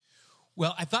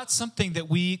Well, I thought something that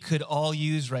we could all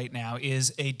use right now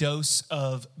is a dose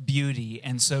of beauty.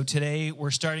 And so today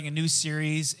we're starting a new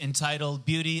series entitled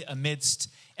Beauty Amidst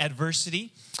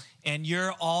Adversity. And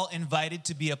you're all invited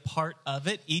to be a part of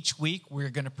it. Each week we're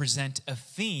going to present a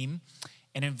theme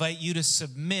and invite you to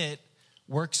submit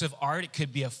works of art. It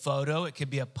could be a photo, it could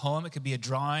be a poem, it could be a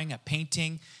drawing, a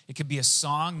painting, it could be a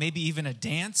song, maybe even a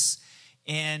dance.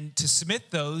 And to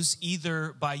submit those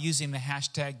either by using the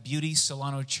hashtag Beauty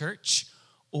Solano Church,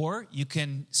 or you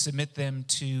can submit them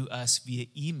to us via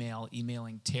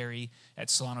emailing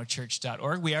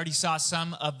terry@solanochurch.org. We already saw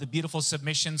some of the beautiful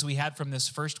submissions we had from this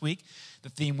first week. The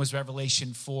theme was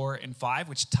Revelation 4 and 5,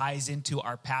 which ties into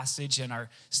our passage and our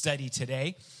study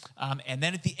today. And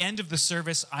then at the end of the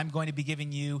service, I'm going to be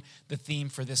giving you the theme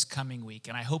for this coming week.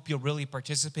 And I hope you'll really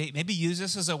participate. Maybe use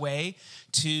this as a way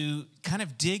to kind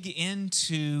of dig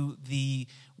into the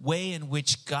way in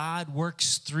which God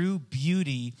works through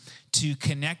beauty to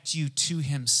connect you to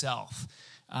himself.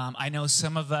 I know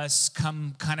some of us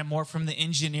come kind of more from the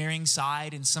engineering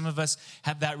side, and some of us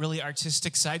have that really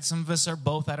artistic side. Some of us are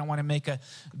both. I don't want to make a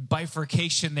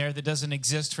bifurcation there that doesn't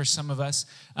exist for some of us.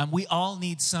 We all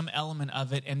need some element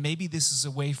of it, and maybe this is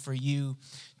a way for you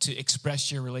to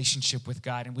express your relationship with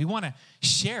God. And we want to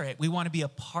share it. We want to be a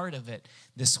part of it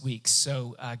this week.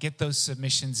 So get those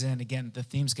submissions in. Again, the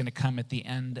theme's going to come at the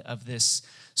end of this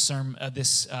sermon,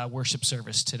 worship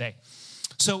service today.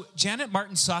 So Janet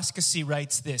Martin Soskasi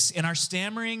writes this: in our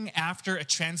stammering after a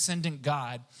transcendent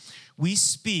God, we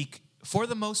speak, for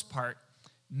the most part,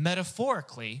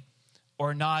 metaphorically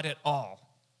or not at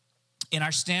all. In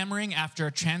our stammering after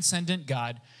a transcendent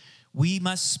God, we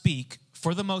must speak,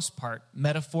 for the most part,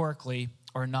 metaphorically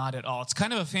or not at all. It's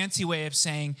kind of a fancy way of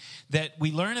saying that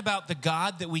we learn about the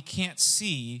God that we can't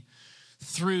see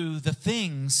through the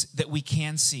things that we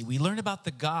can see. We learn about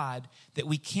the God that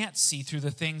we can't see through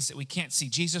the things that we can't see.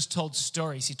 Jesus told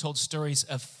stories. He told stories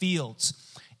of fields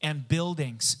and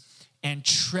buildings and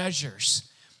treasures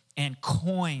and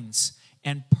coins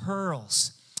and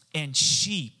pearls and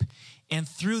sheep. And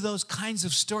through those kinds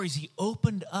of stories, he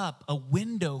opened up a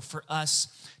window for us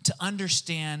to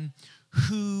understand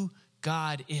who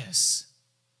God is.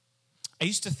 I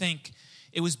used to think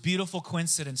it was beautiful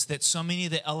coincidence that so many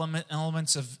of the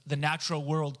elements of the natural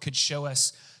world could show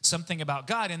us something about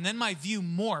God. And then my view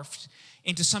morphed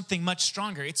into something much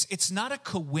stronger. It's not a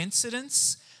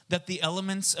coincidence that the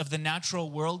elements of the natural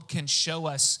world can show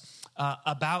us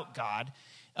about God.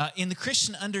 In the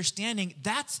Christian understanding,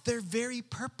 that's their very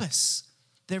purpose.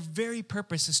 Their very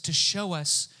purpose is to show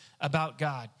us about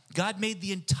God. God made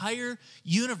the entire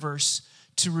universe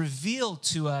to reveal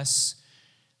to us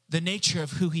the nature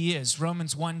of who he is.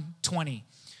 Romans 1:20.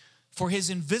 For his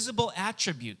invisible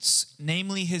attributes,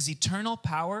 namely his eternal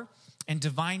power and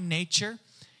divine nature,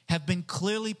 have been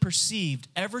clearly perceived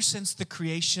ever since the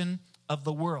creation of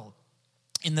the world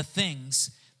in the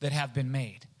things that have been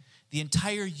made. The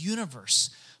entire universe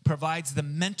provides the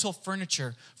mental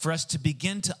furniture for us to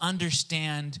begin to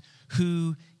understand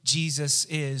who Jesus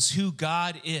is, who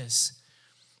God is.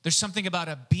 There's something about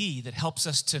a bee that helps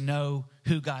us to know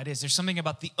who God is. There's something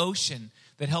about the ocean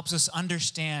that helps us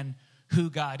understand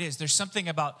who God is. There's something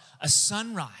about a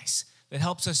sunrise that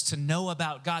helps us to know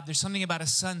about God. There's something about a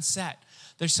sunset.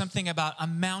 There's something about a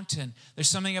mountain. There's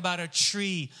something about a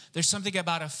tree. There's something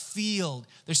about a field.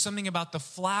 There's something about the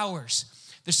flowers.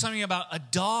 There's something about a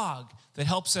dog that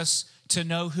helps us to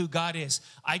know who God is.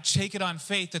 I take it on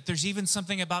faith that there's even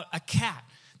something about a cat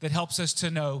that helps us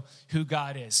to know who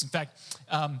God is. In fact,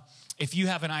 if you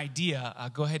have an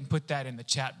idea, go ahead and put that in the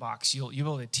chat box. You'll be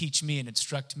able to teach me and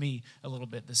instruct me a little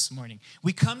bit this morning.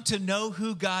 We come to know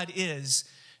who God is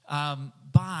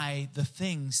by the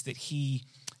things that he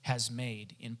has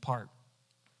made, in part.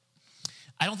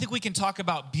 I don't think we can talk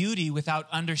about beauty without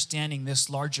understanding this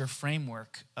larger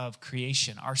framework of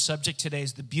creation. Our subject today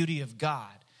is the beauty of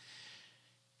God.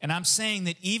 And I'm saying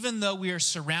that even though we are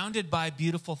surrounded by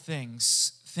beautiful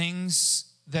things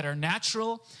that are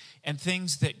natural and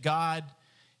things that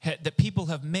that people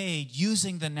have made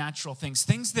using the natural things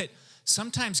that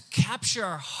sometimes capture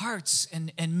our hearts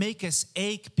and make us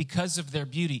ache because of their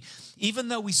beauty. Even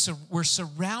though we're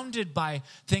surrounded by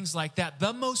things like that,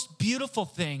 the most beautiful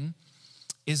thing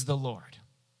is the Lord.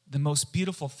 The most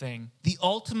beautiful thing, the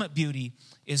ultimate beauty,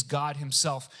 is God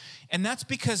himself. And that's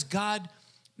because God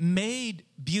made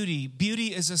beauty.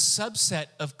 Beauty is a subset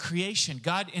of creation.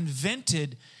 God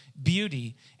invented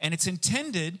beauty, and it's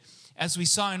intended, as we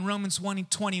saw in Romans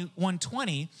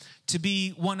 1:20, to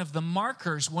be one of the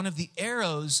markers, one of the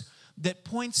arrows that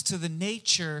points to the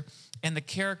nature and the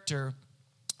character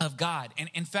of God. And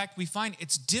in fact, we find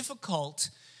it's difficult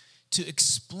to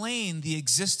explain the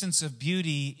existence of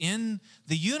beauty in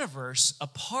the universe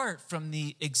apart from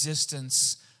the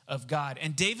existence of God.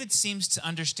 And David seems to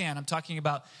understand. I'm talking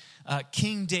about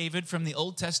King David from the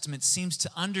Old Testament seems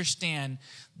to understand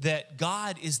that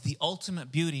God is the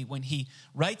ultimate beauty when he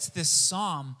writes this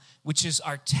psalm, which is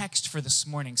our text for this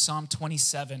morning, Psalm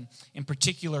 27, in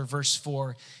particular, verse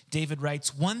 4. David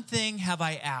writes, "One thing have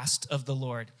I asked of the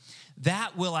Lord,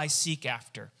 that will I seek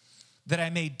after, that I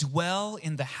may dwell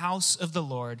in the house of the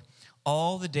Lord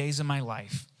all the days of my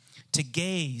life, to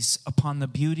gaze upon the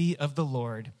beauty of the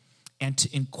Lord and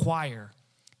to inquire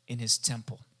in his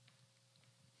temple."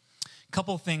 A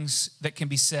couple of things that can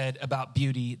be said about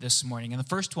beauty this morning. And the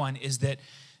first one is that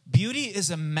beauty is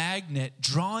a magnet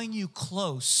drawing you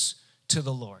close to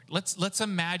the Lord. Let's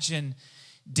imagine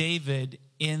David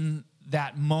in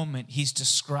that moment he's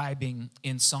describing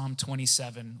in Psalm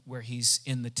 27 where he's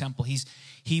in the temple.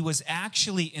 He was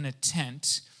actually in a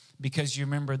tent because you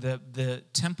remember the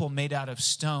temple made out of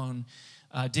stone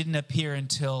didn't appear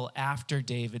until after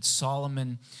David.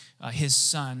 Solomon, his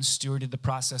son, stewarded the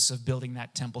process of building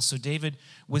that temple. So David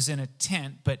was in a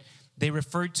tent, but they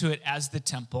referred to it as the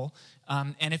temple.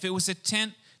 And if it was a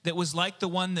tent that was like the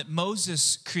one that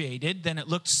Moses created, then it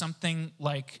looked something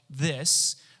like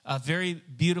this. Very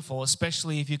beautiful,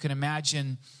 especially if you can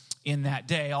imagine in that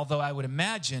day. Although I would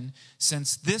imagine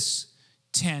since this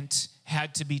tent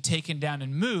had to be taken down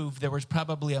and moved, there was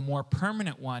probably a more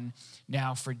permanent one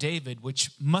now for David,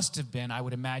 which must have been, I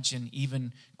would imagine,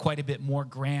 even quite a bit more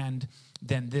grand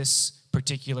than this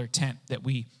particular tent that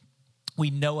we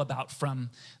know about from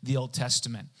the Old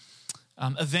Testament.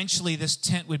 Eventually, this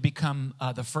tent would become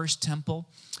the first temple,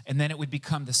 and then it would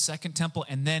become the second temple,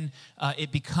 and then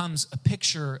it becomes a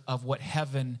picture of what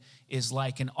heaven is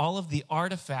like. And all of the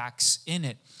artifacts in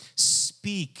it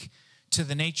speak to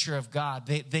the nature of God.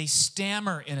 They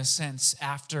stammer, in a sense,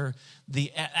 after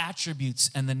the attributes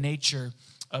and the nature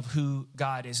of who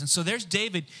God is. And so there's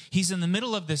David. He's in the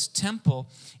middle of this temple,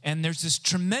 and there's this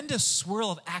tremendous swirl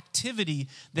of activity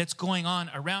that's going on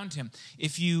around him.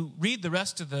 If you read the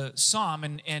rest of the psalm,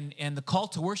 and the call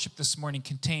to worship this morning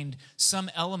contained some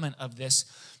element of this,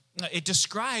 it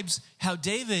describes how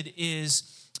David is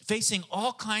facing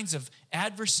all kinds of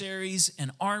adversaries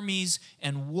and armies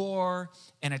and war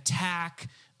and attack.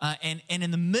 And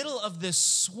in the middle of this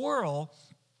swirl,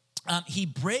 he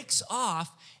breaks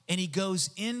off and he goes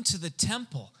into the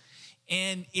temple.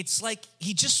 And it's like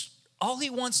all he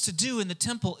wants to do in the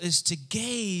temple is to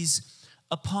gaze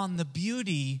upon the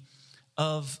beauty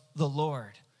of the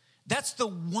Lord. That's the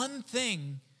one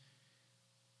thing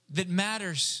that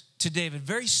matters to David.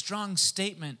 Very strong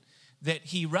statement that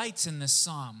he writes in this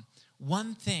psalm.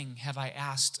 One thing have I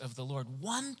asked of the Lord.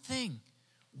 One thing.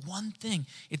 One thing.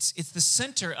 It's the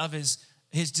center of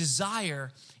his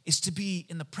desire is to be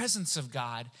in the presence of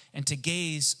God and to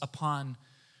gaze upon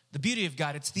the beauty of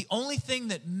God. It's the only thing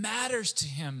that matters to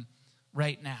him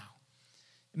right now.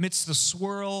 Amidst the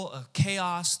swirl of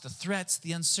chaos, the threats,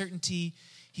 the uncertainty,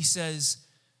 he says,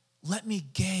 let me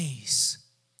gaze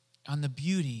on the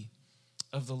beauty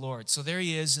of the Lord. So there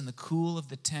he is in the cool of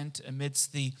the tent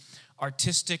amidst the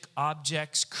artistic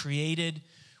objects created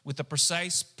with the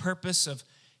precise purpose of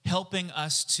helping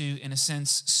us to, in a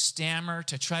sense, stammer,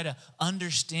 to try to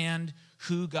understand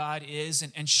who God is.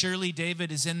 And surely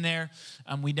David is in there.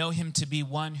 We know him to be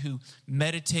one who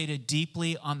meditated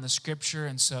deeply on the scripture.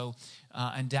 And so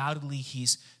undoubtedly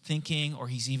he's thinking, or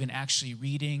he's even actually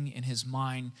reading in his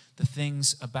mind the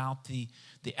things about the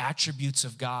attributes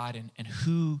of God and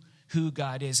who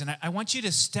God is. And I want you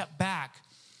to step back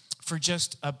for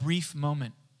just a brief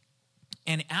moment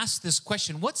and ask this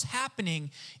question. What's happening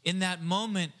in that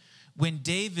moment when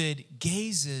David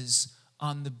gazes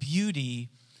on the beauty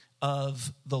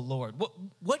of the Lord?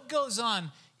 What goes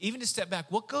on, even to step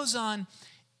back, what goes on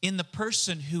in the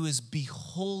person who is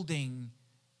beholding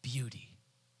beauty?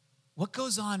 What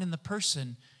goes on in the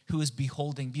person who is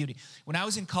beholding beauty? When I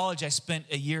was in college, I spent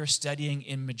a year studying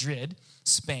in Madrid,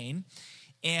 Spain,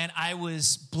 and I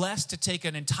was blessed to take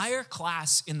an entire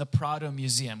class in the Prado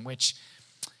Museum, which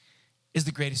is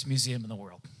the greatest museum in the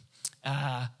world.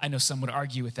 I know some would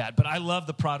argue with that, but I love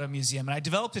the Prado Museum. And I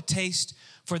developed a taste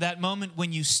for that moment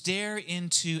when you stare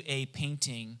into a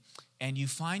painting and you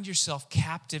find yourself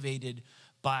captivated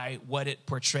by what it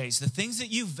portrays. The things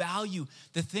that you value,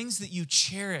 the things that you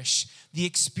cherish, the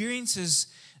experiences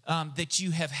that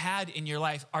you have had in your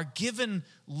life are given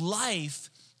life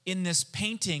in this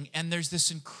painting, and there's this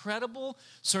incredible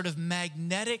sort of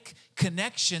magnetic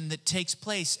connection that takes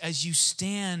place as you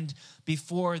stand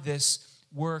before this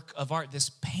work of art, this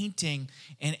painting,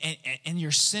 and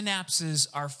your synapses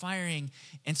are firing,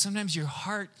 and sometimes your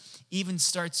heart even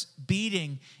starts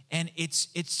beating, and it's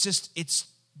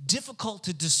difficult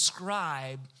to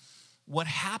describe what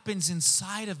happens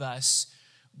inside of us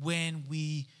when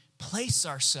we place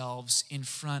ourselves in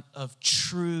front of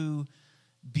true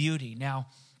beauty. Now,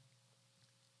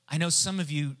 I know some of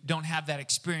you don't have that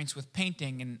experience with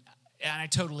painting, and I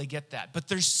totally get that. But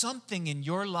there's something in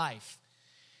your life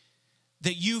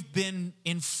that you've been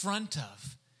in front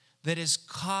of that has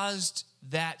caused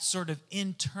that sort of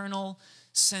internal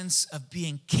sense of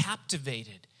being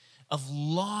captivated, of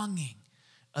longing,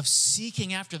 of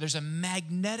seeking after. There's a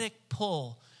magnetic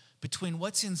pull between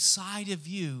what's inside of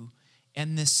you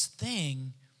and this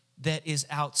thing that is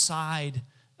outside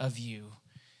of you.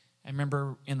 I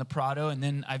remember in the Prado, and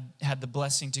then I've had the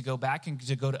blessing to go back and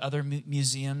to go to other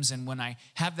museums, and when I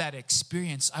have that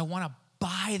experience, I want to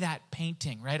buy that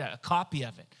painting, right, a copy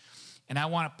of it, and I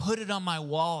want to put it on my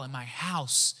wall in my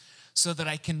house so that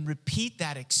I can repeat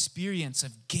that experience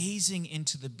of gazing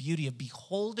into the beauty, of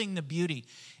beholding the beauty,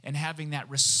 and having that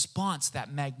response,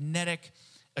 that magnetic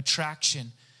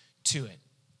attraction to it.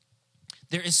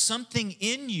 There is something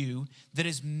in you that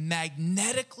is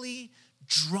magnetically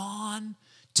drawn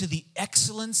to the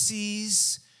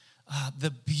excellencies,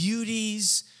 the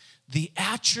beauties, the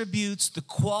attributes, the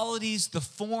qualities, the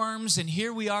forms, and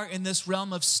here we are in this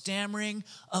realm of stammering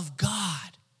of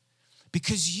God.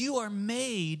 Because you are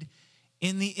made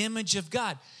in the image of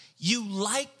God. You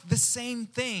like the same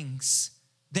things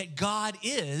that God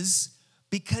is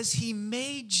because he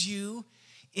made you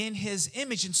in his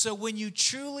image. And so when you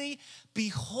truly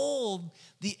behold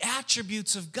the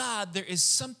attributes of God, there is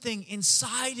something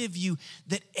inside of you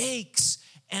that aches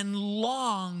and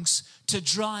longs to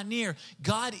draw near.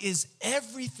 God is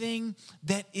everything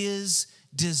that is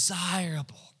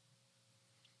desirable.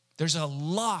 There's a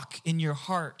lock in your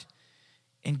heart,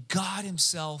 and God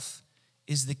himself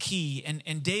is the key.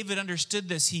 And David understood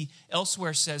this. He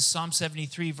elsewhere says, Psalm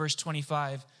 73, verse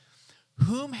 25,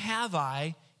 "Whom have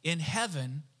I in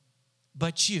heaven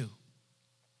but you?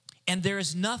 And there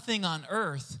is nothing on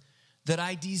earth that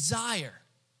I desire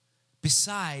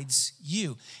besides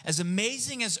you." As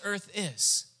amazing as earth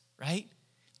is, right?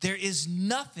 There is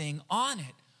nothing on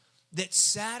it that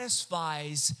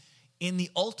satisfies in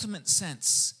the ultimate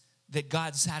sense that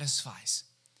God satisfies.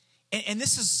 And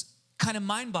this is kind of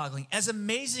mind-boggling. As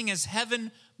amazing as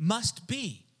heaven must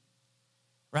be,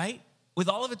 right? With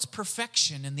all of its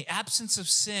perfection and the absence of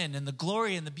sin and the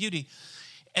glory and the beauty,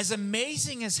 as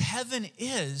amazing as heaven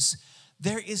is,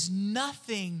 there is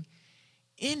nothing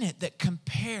in it that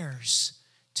compares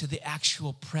to the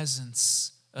actual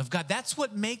presence of God. That's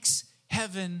what makes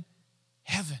heaven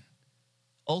heaven,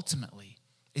 ultimately,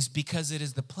 is because it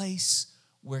is the place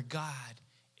where God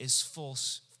is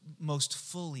most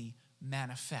fully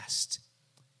manifest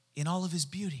in all of his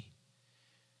beauty.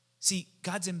 See,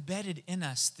 God's embedded in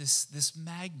us this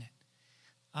magnet,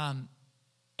 and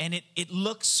it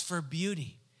looks for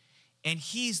beauty. And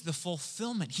he's the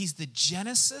fulfillment. He's the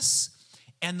genesis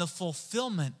and the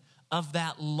fulfillment of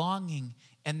that longing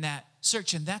and that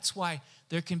search. And that's why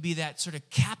there can be that sort of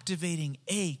captivating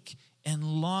ache and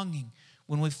longing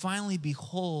when we finally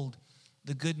behold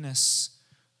the goodness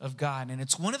of God. And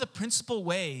it's one of the principal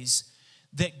ways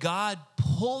that God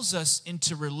pulls us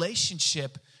into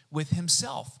relationship with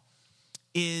himself,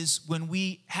 is when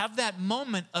we have that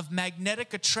moment of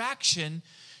magnetic attraction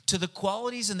to the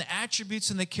qualities and the attributes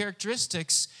and the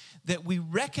characteristics that we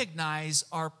recognize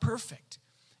are perfect.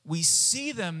 We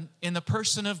see them in the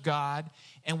person of God,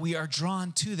 and we are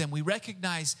drawn to them. We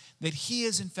recognize that he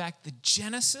is, in fact, the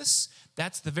genesis.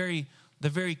 That's the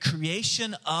very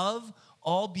creation of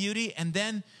all beauty, and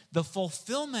then the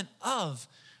fulfillment of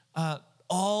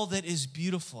all that is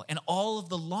beautiful and all of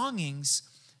the longings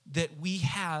that we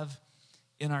have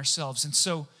in ourselves. And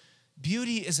so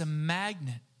beauty is a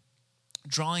magnet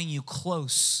drawing you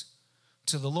close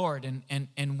to the Lord.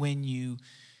 And when you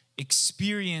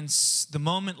experience the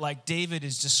moment like David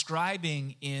is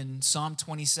describing in Psalm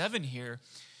 27 here,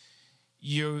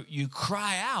 you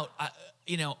cry out,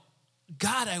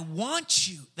 God, I want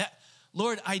you.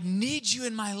 Lord, I need you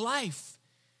in my life.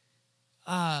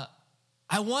 I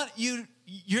want you.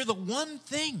 You're the one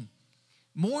thing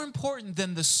more important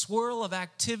than the swirl of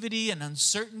activity and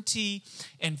uncertainty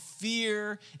and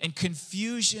fear and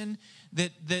confusion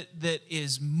that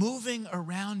is moving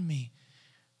around me.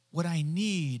 What I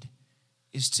need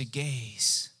is to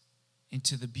gaze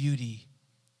into the beauty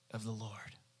of the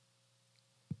Lord.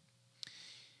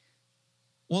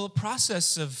 Well, the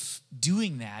process of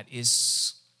doing that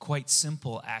is quite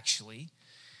simple, actually.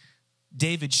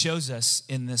 David shows us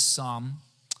in this psalm.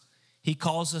 He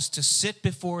calls us to sit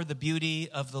before the beauty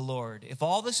of the Lord. If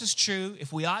all this is true,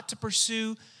 if we ought to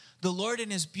pursue the Lord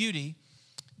in his beauty,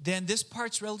 then this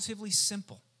part's relatively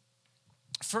simple.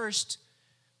 First,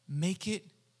 make it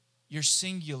your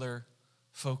singular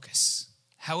focus.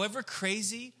 However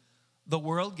crazy the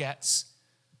world gets,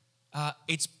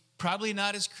 it's probably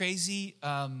not as crazy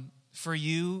for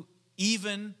you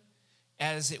even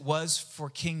as it was for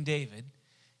King David.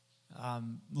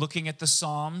 Looking at the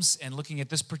Psalms and looking at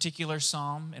this particular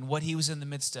psalm and what he was in the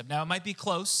midst of. Now, it might be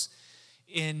close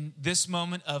in this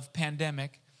moment of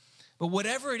pandemic, but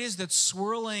whatever it is that's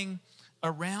swirling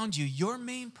around you, your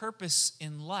main purpose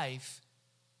in life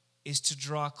is to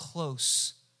draw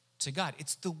close to God.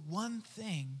 It's the one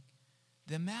thing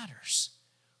that matters.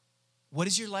 What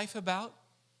is your life about?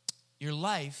 Your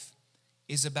life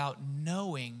is about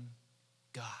knowing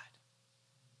God.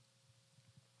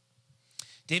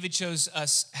 David shows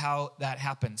us how that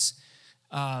happens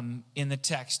in the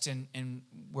text, and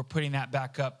we're putting that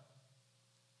back up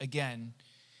again.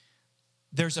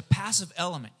 There's a passive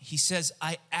element. He says,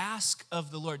 I ask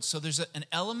of the Lord. So there's an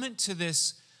element to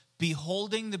this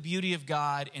beholding the beauty of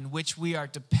God in which we are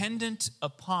dependent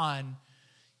upon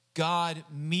God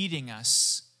meeting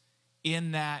us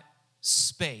in that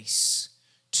space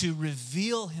to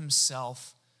reveal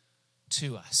himself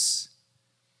to us.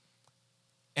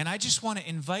 And I just want to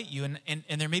invite you, and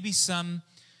there may be some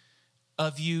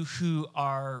of you who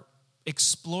are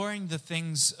exploring the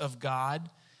things of God.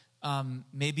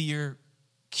 Maybe you're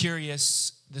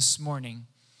curious this morning.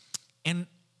 And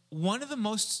one of the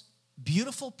most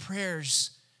beautiful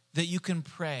prayers that you can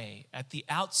pray at the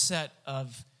outset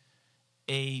of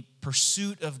a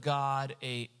pursuit of God,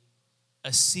 a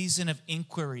season of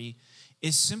inquiry,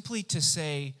 is simply to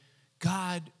say,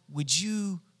 God, would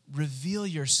you reveal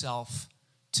yourself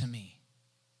to me?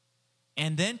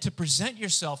 And then to present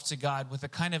yourself to God with a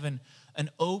kind of an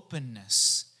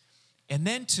openness, and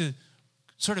then to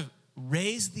sort of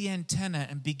raise the antenna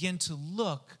and begin to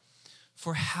look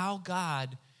for how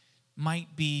God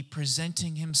might be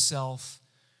presenting himself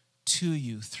to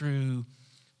you through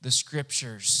the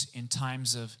scriptures in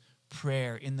times of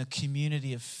prayer, in the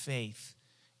community of faith,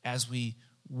 as we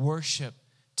worship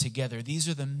together. These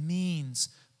are the means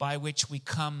by which we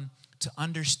come to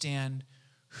understand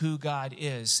who God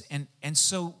is. And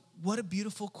so what a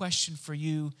beautiful question for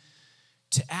you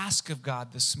to ask of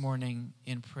God this morning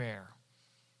in prayer.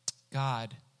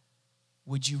 God,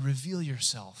 would you reveal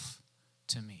yourself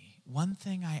to me? One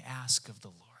thing I ask of the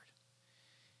Lord.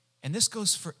 And this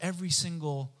goes for every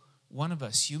single one of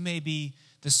us. You may be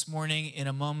this morning in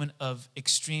a moment of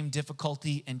extreme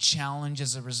difficulty and challenge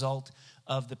as a result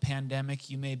of the pandemic.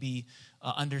 You may be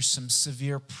under some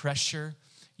severe pressure.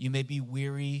 You may be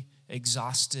weary,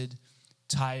 exhausted,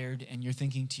 tired, and you're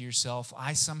thinking to yourself,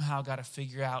 I somehow got to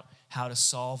figure out how to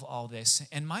solve all this.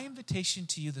 And my invitation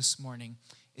to you this morning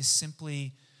is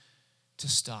simply to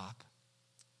stop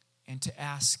and to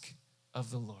ask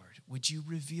of the Lord, would you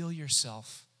reveal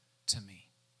yourself to me?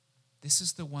 This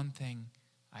is the one thing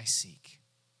I seek.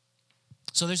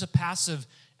 So there's a passive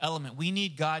element. We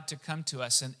need God to come to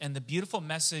us. And the beautiful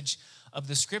message of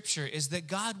the scripture is that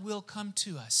God will come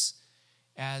to us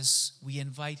as we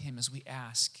invite him, as we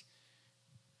ask.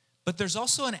 But there's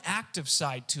also an active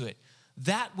side to it.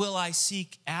 That will I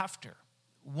seek after.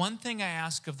 One thing I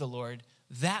ask of the Lord,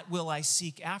 that will I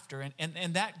seek after.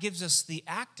 And that gives us the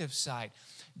active side.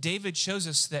 David shows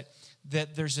us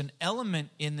that there's an element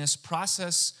in this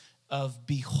process of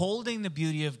beholding the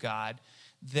beauty of God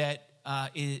that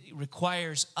it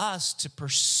requires us to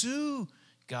pursue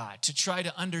God, to try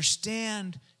to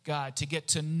understand God, to get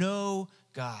to know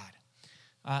God.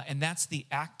 And that's the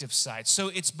active side. So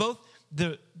it's both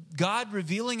the God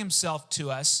revealing himself to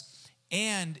us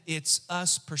and it's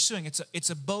us pursuing. It's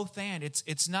a both and.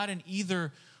 It's not an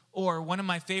either or. One of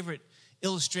my favorite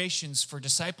illustrations for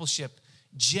discipleship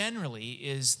generally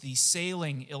is the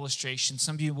sailing illustration.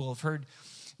 Some of you will have heard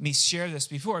me share this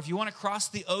before. If you want to cross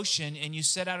the ocean and you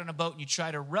set out on a boat and you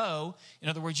try to row, in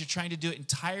other words, you're trying to do it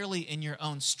entirely in your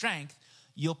own strength,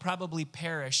 you'll probably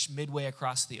perish midway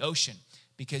across the ocean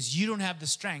because you don't have the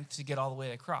strength to get all the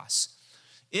way across.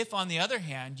 If, on the other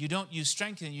hand, you don't use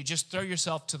strength and you just throw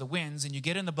yourself to the winds and you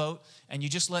get in the boat and you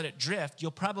just let it drift, you'll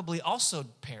probably also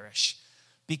perish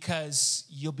because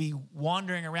you'll be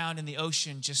wandering around in the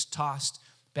ocean just tossed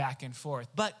back and forth.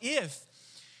 But if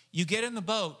you get in the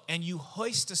boat and you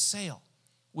hoist a sail,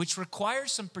 which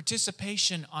requires some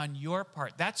participation on your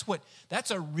part,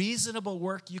 that's a reasonable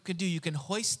work you can do. You can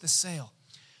hoist the sail.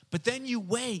 But then you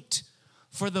wait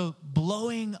for the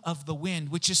blowing of the wind,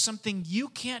 which is something you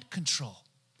can't control.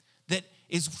 That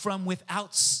is from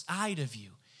outside of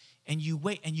you. And you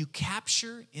wait and you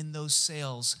capture in those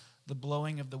sails the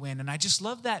blowing of the wind. And I just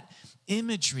love that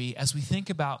imagery as we think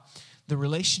about the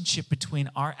relationship between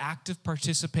our active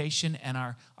participation and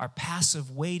our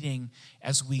passive waiting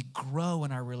as we grow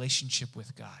in our relationship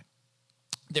with God.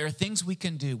 There are things we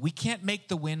can do. We can't make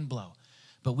the wind blow,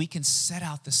 but we can set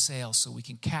out the sail so we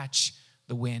can catch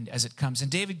the wind as it comes. And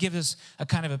David gives us a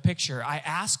kind of a picture. I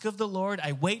ask of the Lord.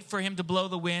 I wait for him to blow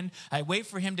the wind. I wait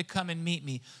for him to come and meet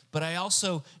me. But I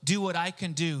also do what I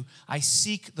can do. I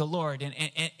seek the Lord.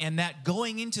 And that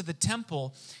going into the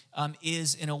temple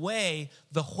is, in a way,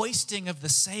 the hoisting of the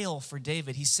sail for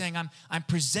David. He's saying, I'm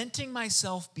presenting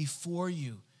myself before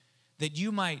you that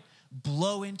you might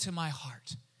blow into my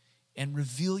heart and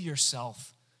reveal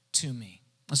yourself to me.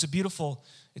 It's a beautiful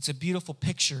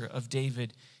picture of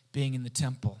David being in the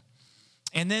temple.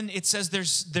 And then it says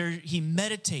he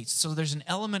meditates. So there's an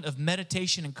element of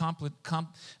meditation and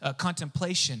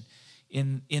contemplation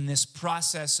in this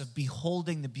process of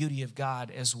beholding the beauty of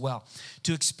God as well.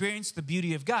 To experience the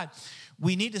beauty of God,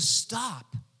 we need to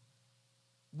stop.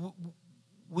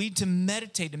 We need to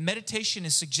meditate. And meditation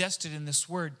is suggested in this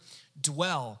word,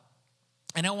 dwell.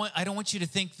 And I don't want you to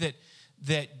think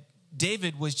that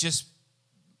David was just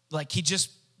like he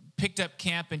just picked up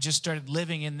camp and just started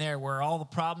living in there where all the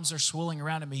problems are swirling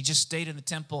around him. He just stayed in the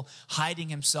temple, hiding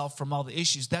himself from all the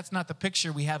issues. That's not the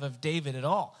picture we have of David at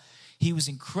all. He was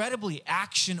incredibly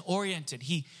action-oriented.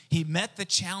 He met the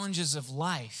challenges of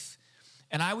life.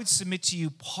 And I would submit to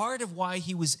you, part of why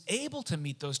he was able to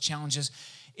meet those challenges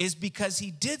is because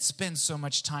he did spend so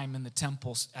much time in the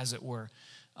temple, as it were,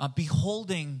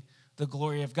 beholding the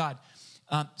glory of God.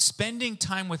 Spending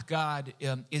time with God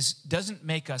doesn't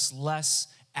make us less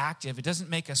active. It doesn't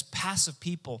make us passive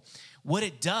people. What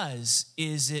it does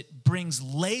is it brings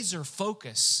laser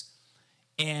focus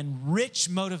and rich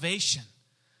motivation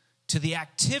to the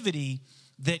activity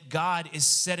that God is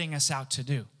setting us out to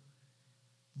do.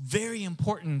 Very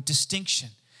important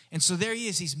distinction. And so there he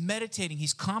is. He's meditating.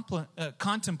 He's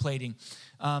contemplating.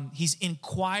 He's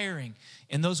inquiring.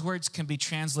 And those words can be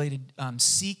translated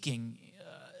seeking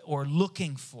or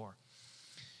looking for.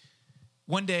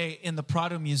 One day in the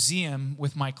Prado Museum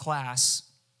with my class,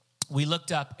 we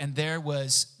looked up and there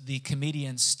was the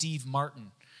comedian Steve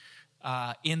Martin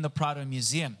in the Prado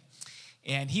Museum.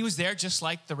 And he was there just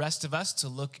like the rest of us to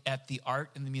look at the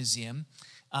art in the museum.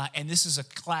 And this is a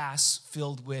class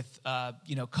filled with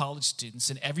college students,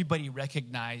 and everybody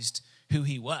recognized who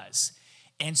he was.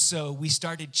 And so we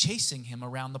started chasing him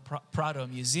around the Prado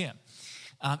Museum.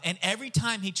 And every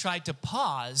time he tried to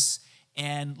pause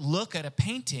and look at a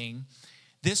painting,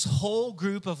 this whole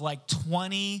group of like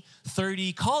 20,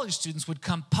 30 college students would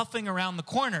come puffing around the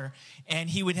corner,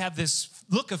 and he would have this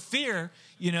look of fear.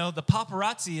 The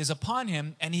paparazzi is upon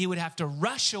him, and he would have to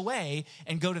rush away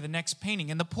and go to the next painting.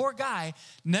 And the poor guy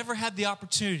never had the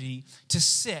opportunity to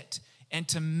sit and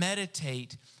to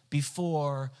meditate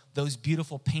before those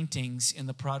beautiful paintings in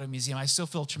the Prado Museum. I still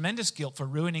feel tremendous guilt for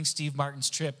ruining Steve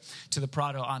Martin's trip to the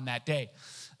Prado on that day.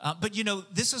 But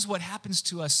this is what happens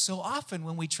to us so often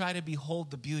when we try to behold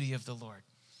the beauty of the Lord.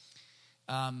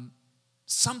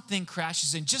 Something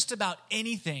crashes in. Just about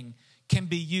anything can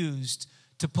be used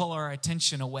to pull our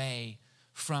attention away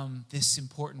from this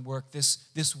important work,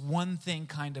 this one thing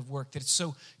kind of work that's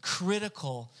so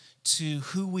critical to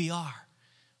who we are,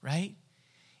 right?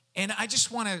 And I just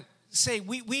want to say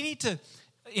we need to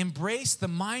embrace the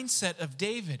mindset of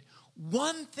David.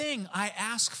 One thing I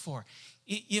ask for.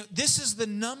 This is the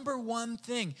number one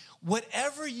thing.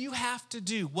 Whatever you have to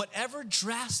do, whatever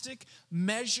drastic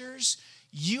measures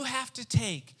you have to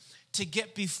take to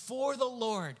get before the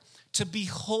Lord, to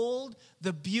behold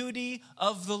the beauty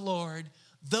of the Lord,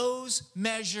 those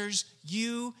measures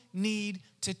you need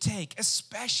to take,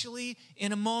 especially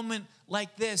in a moment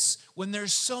like this when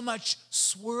there's so much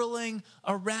swirling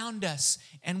around us.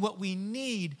 And what we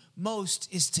need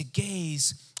most is to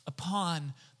gaze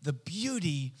upon the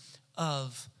beauty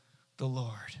of the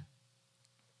Lord.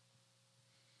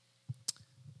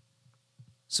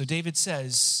 So David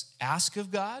says, ask of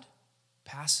God,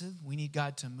 passive, we need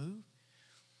God to move.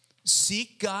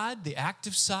 Seek God, the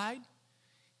active side,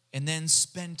 and then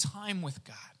spend time with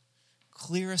God.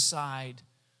 Clear aside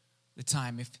the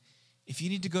time. If you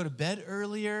need to go to bed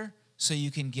earlier so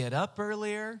you can get up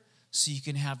earlier, so you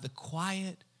can have the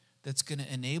quiet that's going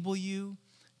to enable you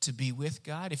to be with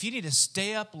God. If you need to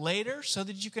stay up later so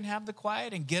that you can have the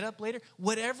quiet and get up later,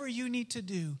 whatever you need to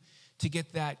do to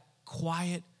get that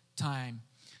quiet time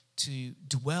to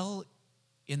dwell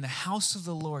in the house of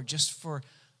the Lord just for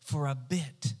a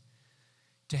bit,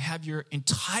 to have your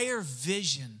entire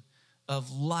vision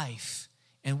of life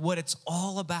and what it's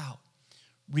all about,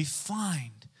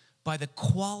 refined by the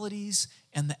qualities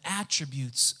and the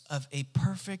attributes of a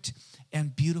perfect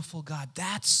and beautiful God.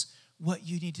 That's what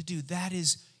you need to do. That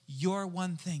is your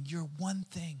one thing. Your one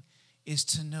thing is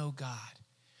to know God.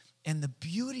 And the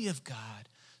beauty of God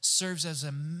serves as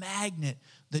a magnet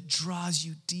that draws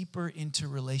you deeper into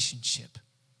relationship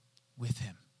with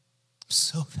him.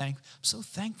 I'm so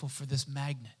thankful for this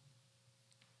magnet.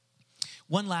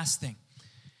 One last thing.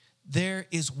 There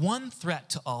is one threat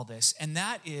to all this, and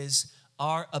that is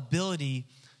our ability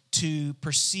to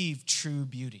perceive true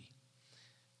beauty.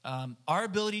 Our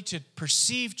ability to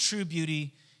perceive true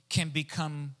beauty can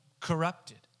become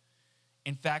corrupted.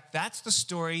 In fact, that's the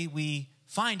story we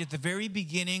find at the very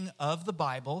beginning of the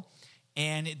Bible,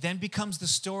 and it then becomes the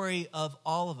story of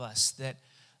all of us,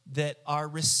 that our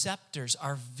receptors,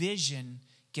 our vision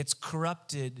gets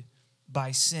corrupted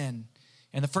by sin.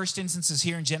 And the first instance is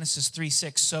here in Genesis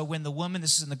 3:6. So when the woman,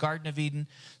 this is in the Garden of Eden,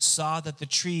 saw that the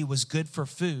tree was good for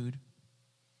food,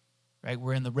 right?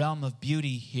 We're in the realm of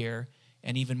beauty here,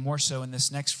 and even more so in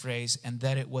this next phrase, and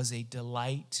that it was a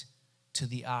delight to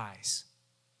the eyes.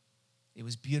 It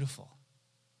was beautiful.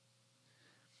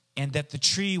 And that the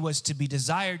tree was to be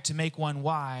desired to make one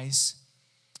wise,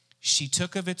 she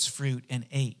took of its fruit and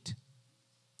ate.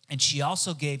 And she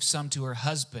also gave some to her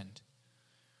husband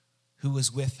who was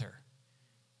with her.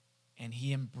 And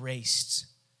he embraced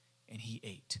and he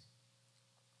ate.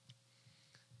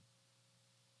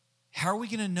 How are we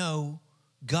going to know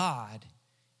God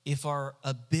if our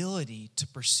ability to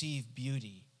perceive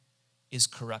beauty is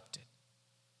corrupted?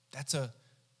 That's a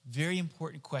very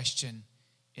important question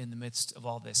in the midst of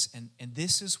all this. And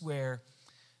this is where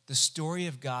the story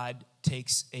of God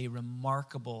takes a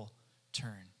remarkable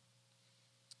turn.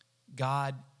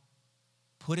 God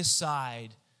put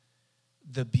aside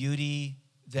the beauty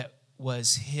that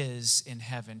was his in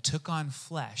heaven, took on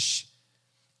flesh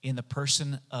in the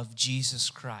person of Jesus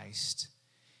Christ,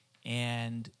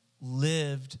 and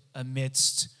lived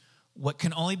amidst what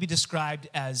can only be described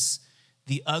as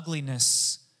the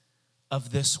ugliness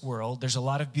of this world. There's a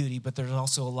lot of beauty, but there's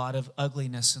also a lot of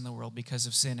ugliness in the world because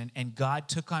of sin. And God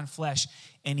took on flesh,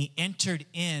 and he entered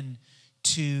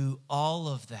into all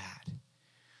of that.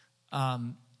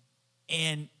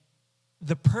 And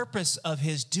the purpose of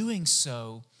his doing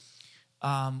so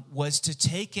was to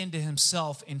take into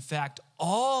himself, in fact,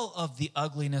 all of the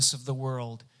ugliness of the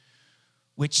world,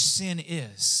 which sin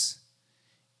is,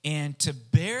 and to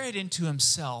bear it into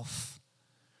himself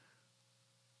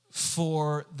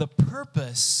for the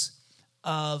purpose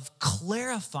of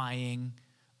clarifying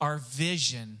our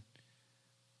vision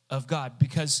of God.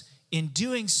 Because in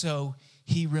doing so,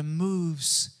 he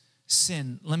removes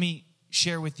sin. Let me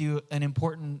share with you an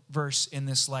important verse in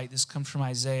this light. This comes from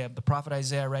Isaiah. The prophet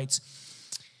Isaiah writes,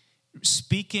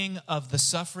 speaking of the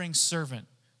suffering servant,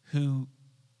 who,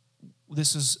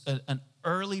 this is an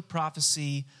early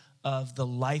prophecy of the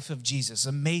life of Jesus.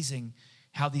 Amazing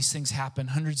how these things happen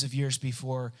hundreds of years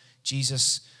before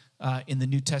Jesus in the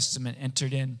New Testament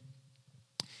entered in.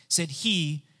 Said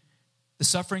he, the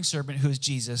suffering servant who is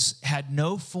Jesus, had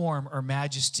no form or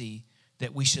majesty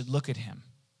that we should look at him,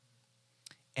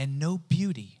 and no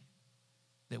beauty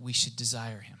that we should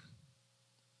desire him.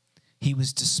 He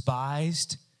was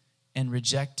despised and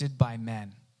rejected by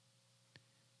men,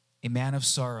 a man of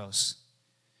sorrows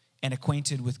and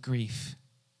acquainted with grief.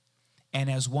 And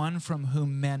as one from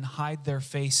whom men hide their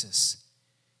faces,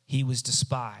 he was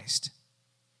despised,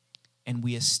 and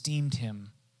we esteemed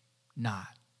him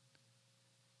not.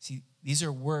 See, these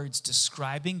are words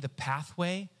describing the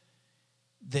pathway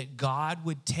that God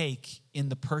would take in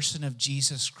the person of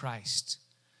Jesus Christ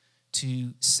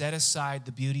to set aside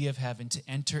the beauty of heaven, to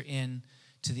enter in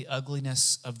to the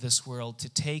ugliness of this world, to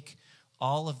take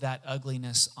all of that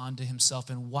ugliness onto himself.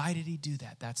 And why did he do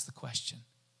that? That's the question.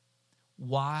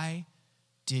 Why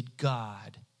did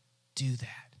God do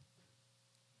that?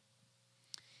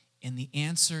 And the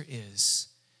answer is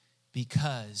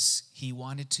because he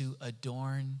wanted to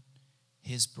adorn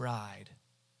his bride,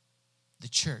 the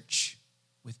church,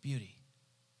 with beauty.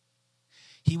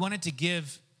 He wanted to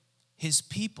give his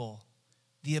people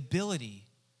the ability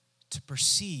to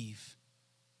perceive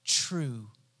true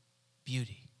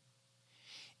beauty.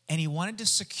 And he wanted to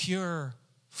secure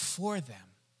for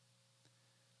them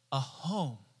a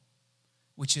home,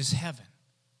 which is heaven,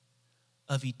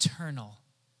 of eternal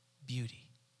beauty.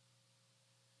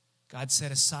 God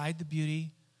set aside the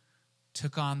beauty,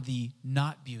 took on the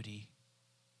not beauty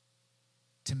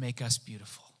to make us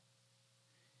beautiful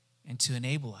and to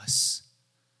enable us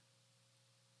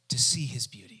to see his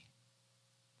beauty.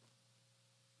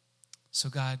 So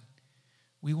God,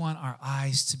 we want our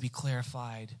eyes to be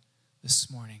clarified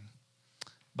this morning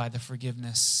by the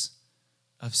forgiveness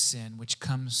of sin, which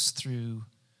comes through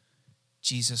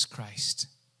Jesus Christ.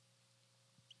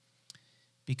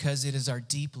 Because it is our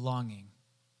deep longing.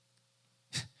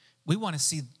 We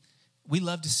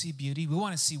love to see beauty. We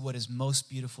want to see what is most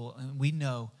beautiful, and we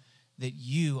know that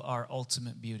you are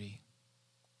ultimate beauty.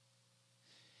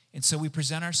 And so we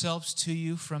present ourselves to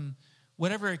you from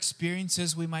whatever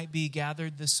experiences we might be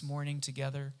gathered this morning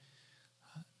together.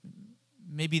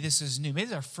 Maybe this is new. Maybe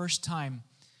it's our first time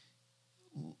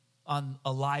on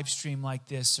a live stream like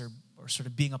this, or sort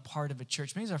of being a part of a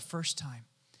church. Maybe it's our first time.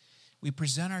 We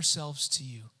present ourselves to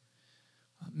you.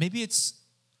 Maybe it's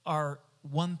our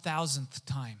 1,000th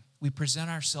time. We present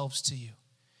ourselves to you.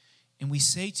 And we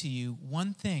say to you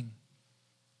one thing: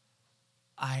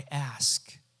 I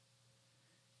ask.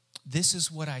 This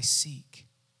is what I seek.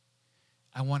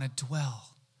 I want to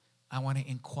dwell. I want to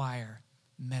inquire,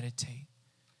 meditate.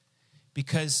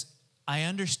 Because I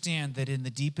understand that in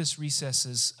the deepest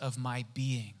recesses of my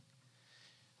being,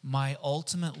 my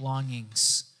ultimate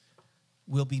longings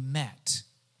will be met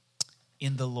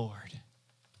in the Lord.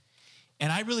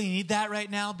 And I really need that right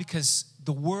now because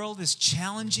the world is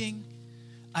challenging.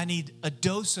 I need a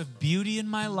dose of beauty in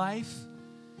my life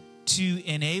to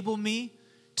enable me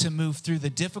to move through the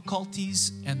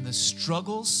difficulties and the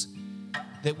struggles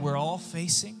that we're all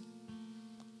facing.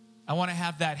 I want to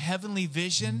have that heavenly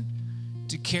vision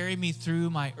to carry me through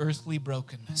my earthly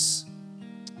brokenness.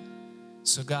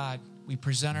 So God, we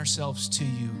present ourselves to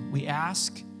you. We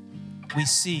ask, we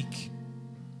seek,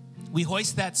 we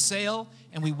hoist that sail,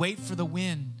 and we wait for the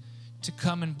wind to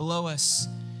come and blow us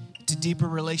to deeper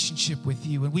relationship with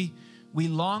you. And we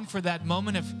long for that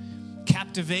moment of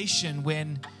captivation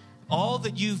when all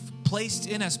that you've placed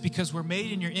in us, because we're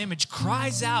made in your image,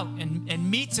 cries out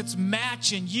and meets its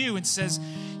match in you and says,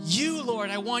 you, Lord,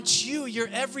 I want you. You're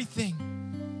everything.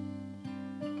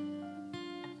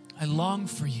 I long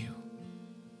for you.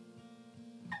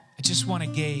 I just want to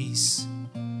gaze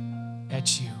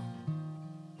at you.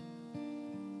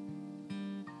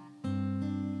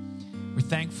 We're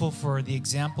thankful for the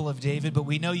example of David, but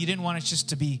we know you didn't want us just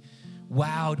to be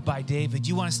wowed by David.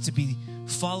 You want us to be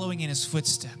following in his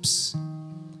footsteps.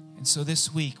 And so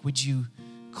this week, would you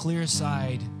clear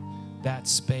aside that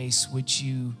space? Would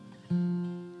you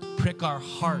prick our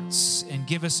hearts and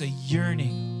give us a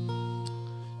yearning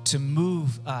to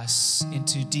move us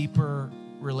into deeper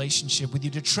relationship with you,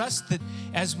 to trust that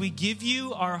as we give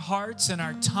you our hearts and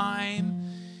our time,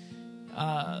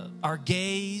 our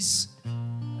gaze,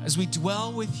 as we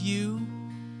dwell with you,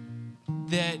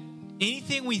 that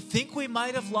anything we think we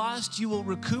might have lost, you will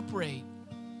recuperate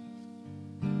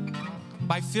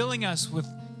by filling us with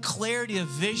clarity of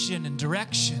vision and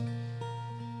direction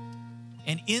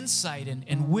and insight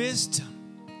and wisdom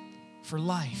for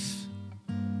life.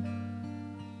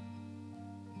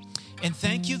 And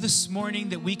thank you this morning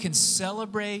that we can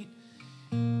celebrate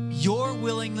your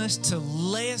willingness to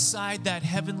lay aside that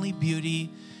heavenly beauty,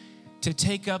 to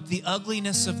take up the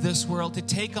ugliness of this world, to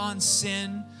take on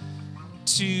sin,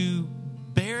 to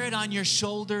bear it on your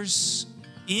shoulders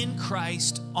in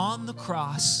Christ on the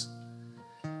cross,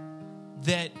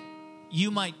 that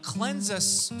you might cleanse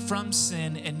us from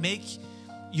sin and make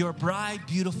your bride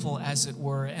beautiful, as it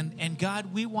were. And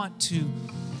God, we want to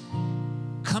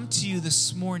come to you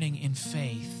this morning in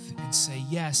faith and say,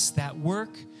 yes, that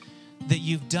work that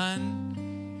you've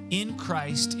done in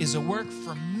Christ is a work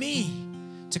for me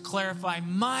to clarify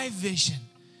my vision,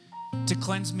 to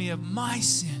cleanse me of my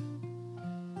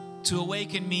sin, to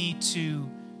awaken me to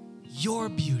your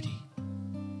beauty,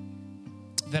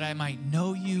 that I might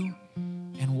know you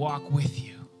and walk with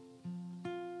you.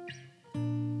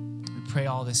 We pray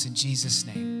all this in Jesus'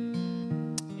 name.